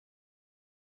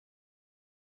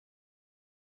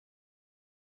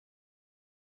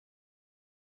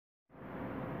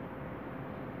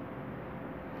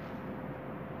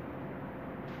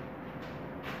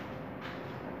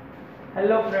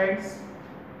Hello friends,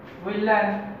 we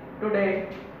learn today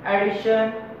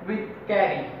addition with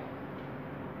carry.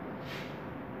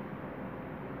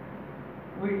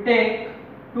 We take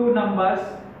two numbers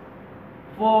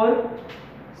 4,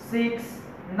 6,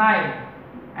 9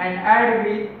 and add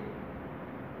with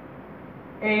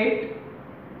 8,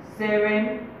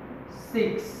 7,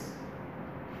 6.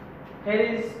 Here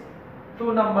is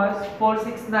two numbers 4,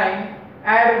 6, 9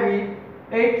 add with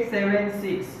 8, 7,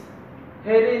 6.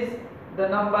 Here is the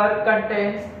number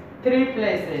contains three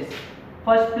places.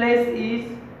 First place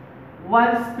is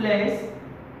ones place,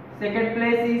 second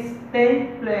place is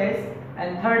tenth place,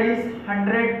 and third is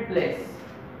 100 place.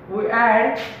 We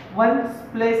add ones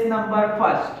place number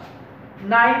first.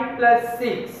 9 plus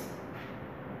 6.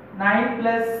 9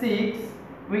 plus 6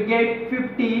 we get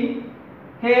 15.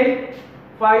 Here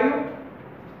 5.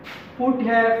 Put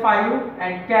here 5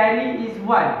 and carry is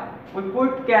 1. We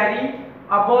put carry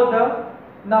above the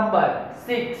number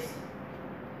 6.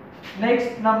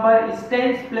 Next number is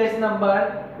tens place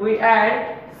number. We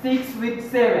add 6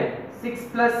 with 7. 6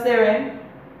 plus 7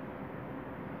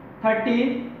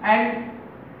 13 and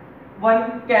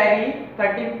 1 carry.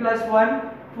 13 plus 1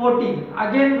 14.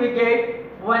 Again we get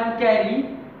 1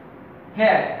 carry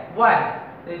here 1.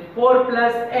 4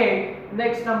 plus 8.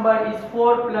 Next number is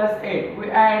 4 plus 8.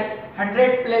 We add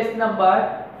 100 place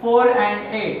number 4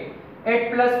 and 8.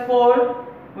 8 plus 4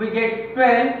 we get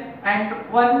 12 and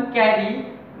 1 carry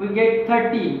we get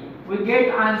 30. We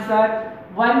get answer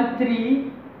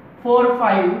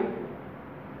 1345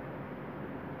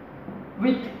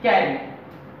 with carry.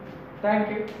 Thank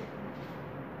you.